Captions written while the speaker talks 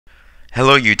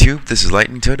Hello YouTube, this is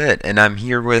Lightning Toadette, and I'm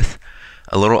here with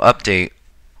a little update,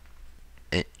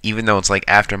 even though it's like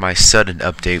after my sudden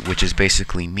update, which is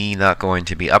basically me not going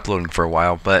to be uploading for a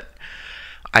while, but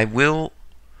I will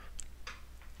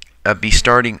be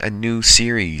starting a new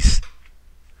series.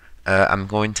 I'm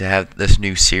going to have this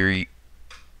new series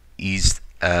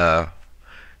known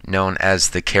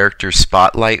as the Character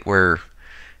Spotlight, where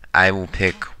I will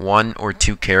pick one or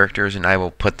two characters and I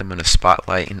will put them in a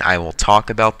spotlight and I will talk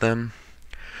about them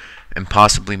and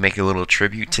possibly make a little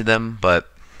tribute to them.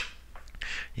 But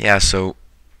yeah, so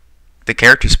the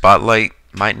character spotlight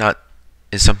might not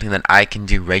is something that I can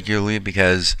do regularly,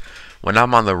 because when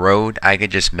I'm on the road I could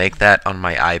just make that on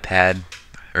my iPad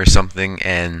or something,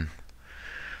 and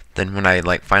then when I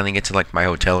finally get to my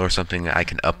hotel or something, I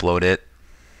can upload it.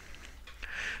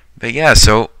 But yeah,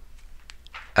 so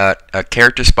a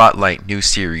character spotlight new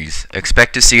series,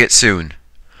 expect to see it soon.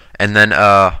 And then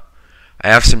I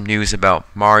have some news about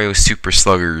Mario Super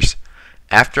Sluggers.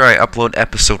 After I upload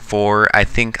episode 4, I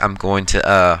think I'm going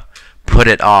to put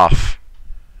it off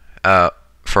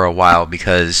for a while,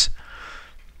 because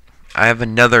I have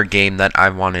another game that I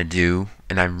want to do,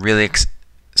 and I'm really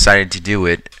excited to do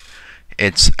it.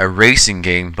 It's a racing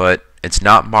game, but it's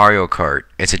not Mario Kart.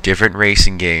 It's a different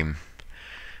racing game.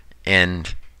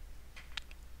 And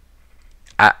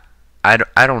I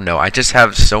don't know. I just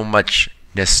have so much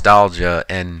nostalgia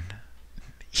and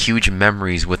huge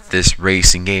memories with this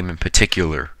racing game in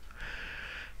particular.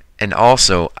 And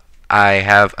also, I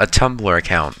have a Tumblr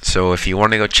account, so if you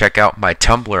want to go check out my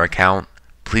Tumblr account,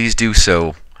 please do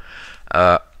so.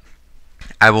 I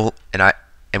will,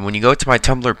 and when you go to my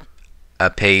Tumblr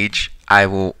page, I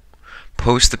will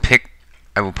post a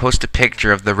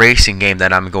picture of the racing game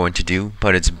that I'm going to do,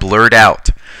 but it's blurred out.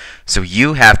 So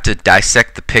you have to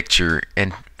dissect the picture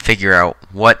and figure out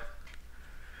what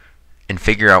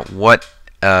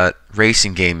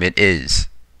racing game it is.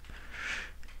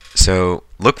 So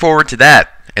look forward to that.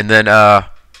 And then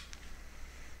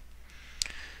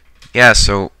yeah,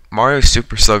 so Mario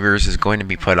Super Sluggers is going to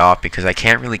be put off because I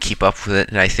can't really keep up with it,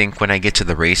 and I think when I get to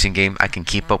the racing game I can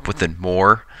keep up with it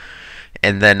more.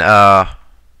 And then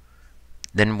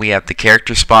we have the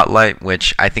character spotlight,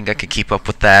 which I think I could keep up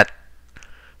with that,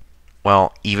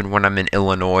 well, even when I'm in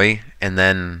Illinois. And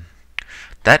then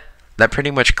that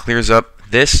pretty much clears up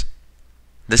this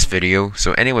video.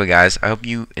 So anyway, guys, I hope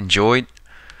you enjoyed.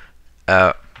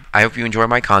 I hope you enjoy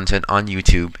my content on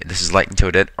YouTube. This is Lightning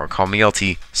Toadette, or call me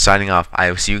LT, signing off. I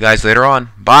will see you guys later on.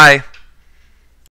 Bye.